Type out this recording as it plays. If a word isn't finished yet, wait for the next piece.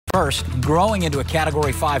First, growing into a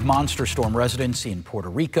Category 5 monster storm, residents in Puerto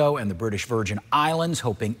Rico and the British Virgin Islands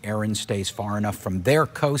hoping Erin stays far enough from their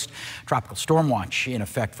coast. Tropical storm watch in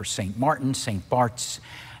effect for St. Martin, St. Bart's,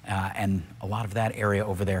 and a lot of that area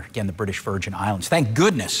over there, again, the British Virgin Islands. Thank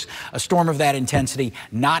goodness a storm of that intensity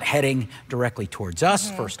not heading directly towards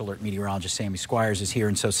us. First Alert meteorologist Sammy Squires is here.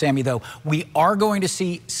 And so, Sammy, though, we are going to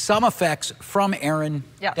see some effects from Erin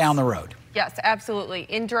down the road. Yes, absolutely.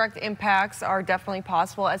 Indirect impacts are definitely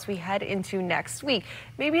possible as we head into next week.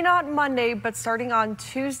 Maybe not Monday, but starting on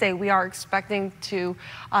Tuesday, we are expecting to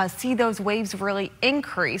see those waves really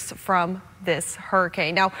increase from this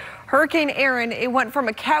hurricane. Now, Hurricane Erin, it went from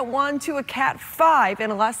a Cat 1 to a Cat 5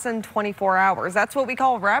 in less than 24 hours. That's what we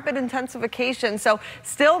call rapid intensification. So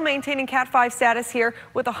still maintaining Cat 5 status here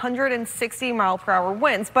with 160-mile-per-hour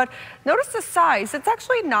winds. But notice the size. It's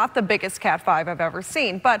actually not the biggest Cat 5 I've ever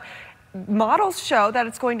seen, but models show that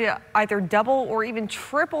it's going to either double or even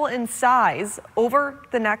triple in size over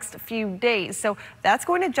the next few days. So that's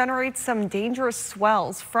going to generate some dangerous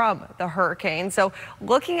swells from the hurricane. So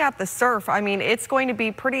looking at the surf, I mean, it's going to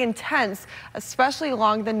be pretty intense, especially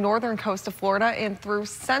along the northern coast of Florida and through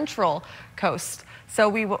central coast. So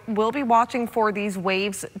we will be watching for these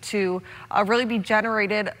waves to really be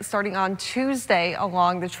generated starting on Tuesday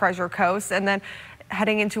along the Treasure Coast, and then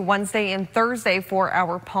heading into Wednesday and Thursday for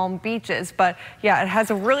our Palm Beaches. But yeah, it has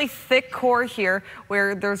a really thick core here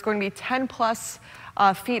where there's going to be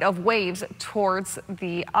 10+ feet of waves towards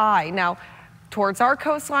the eye. Now, towards our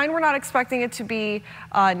coastline, we're not expecting it to be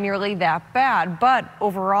nearly that bad, but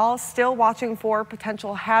overall, still watching for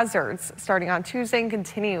potential hazards starting on Tuesday and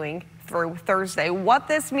continuing through Thursday. What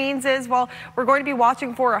this means is, well, we're going to be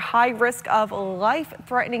watching for a high risk of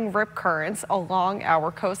life-threatening rip currents along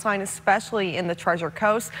our coastline, especially in the Treasure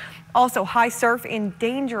Coast. Also, high surf and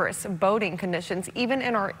dangerous boating conditions, even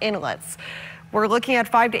in our inlets. We're looking at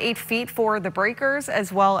 5 to 8 feet for the breakers,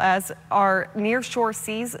 as well as our near-shore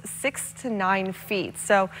seas, 6 to 9 feet.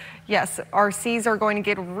 So yes, our seas are going to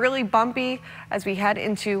get really bumpy as we head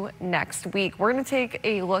into next week. We're going to take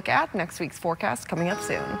a look at next week's forecast coming up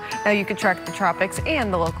soon. Now you can track the tropics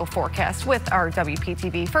and the local forecast with our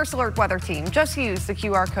WPTV First Alert weather team. Just use the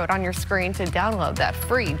QR code on your screen to download that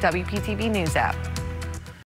free WPTV News app.